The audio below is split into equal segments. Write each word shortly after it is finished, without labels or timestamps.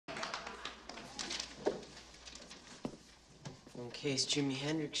In case Jimi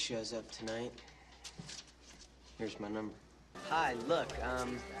Hendrix shows up tonight, here's my number. Hi, look,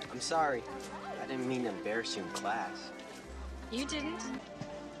 I'm sorry. I didn't mean to embarrass you in class. You didn't?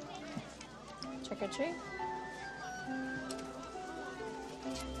 Trick or treat.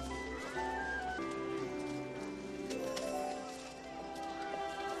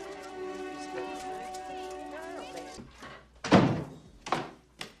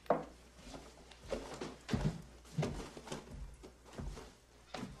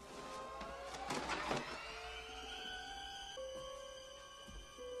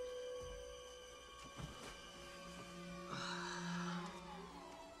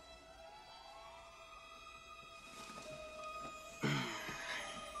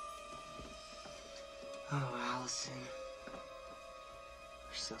 Oh, Allison.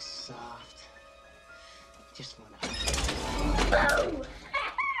 You're so soft. I just wanna... Oh!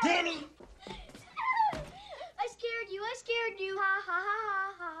 Danny! I scared you. Ha, ha, ha,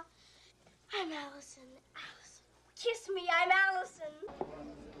 ha, ha. I'm Allison. Allison. Kiss me, I'm Allison.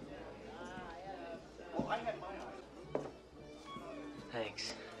 Oh, I had my eye.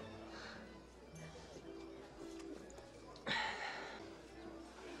 Thanks.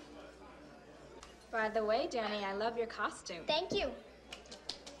 By the way, Danny, I love your costume. Thank you.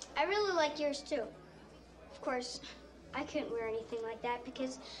 I really like yours, too. Of course, I couldn't wear anything like that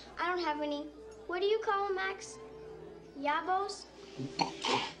because I don't have any, what do you call them, Max? Yabos?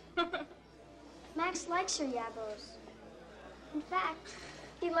 Max likes her yabos. In fact,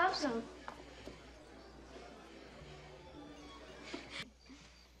 he loves them.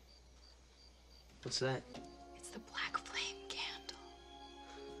 What's that? It's the black flame candle.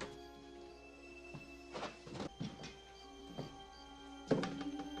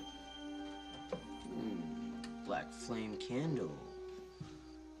 Black flame candle.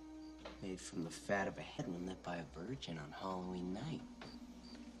 Made from the fat of a headland lit by a virgin on Halloween night.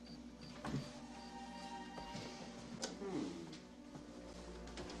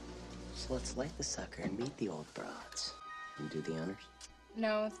 So let's light the sucker and meet the old broads. And do the honors?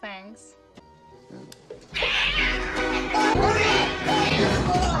 No, thanks.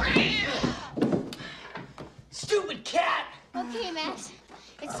 Stupid cat! Okay, Max.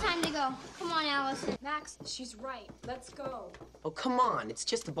 It's time to go. Come on, Allison. Max, she's right. Let's go. Oh, come on. It's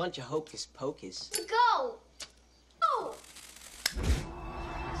just a bunch of hocus pocus. Let's go. Go.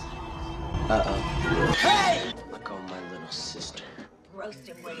 Uh-oh. Hey! Let go of my little sister. Roast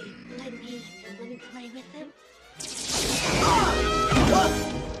him, Woody. Let me play with him.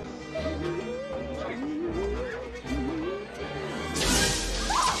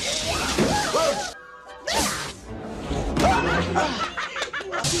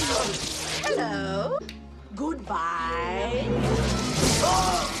 Hello. Goodbye.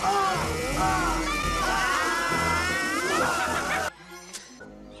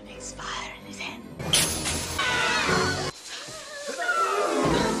 He makes fire in his hand.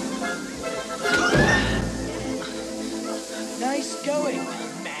 Nice going,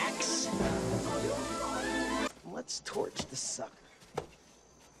 Max. Let's torch the sucker.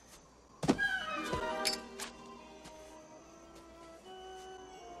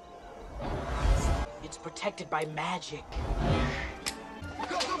 It's protected by magic.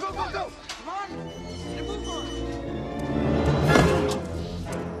 Go, go, go, go, go! Come on! And move on!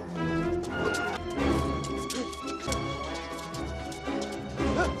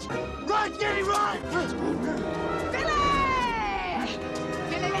 Run, Danny, run! Billy!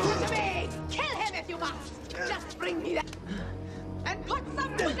 Billy, listen to me! Kill him if you must! Just bring me that. And put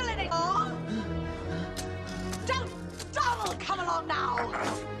some wiggle in it, oh! Don't stall! Come along now!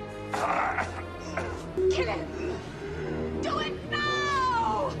 Kill him! Do it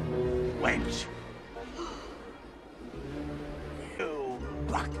now! Wench! You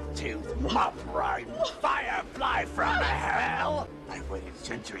buck-toothed, mop-riding firefly from hell! I've waited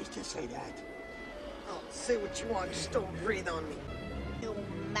centuries to say that. Oh, say what you want, just don't breathe on me. You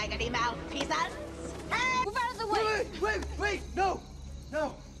maggoty mouthpieces! Hey! Move out of the way! Wait! No!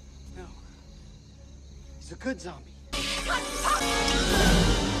 No! No. He's a good zombie.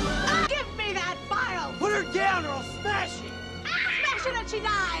 Give me that vial! Put her down or I'll smash it! Smash her and she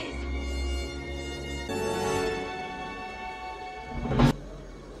dies!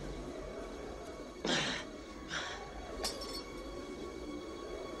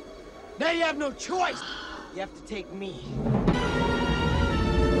 Now you have no choice. You have to take me.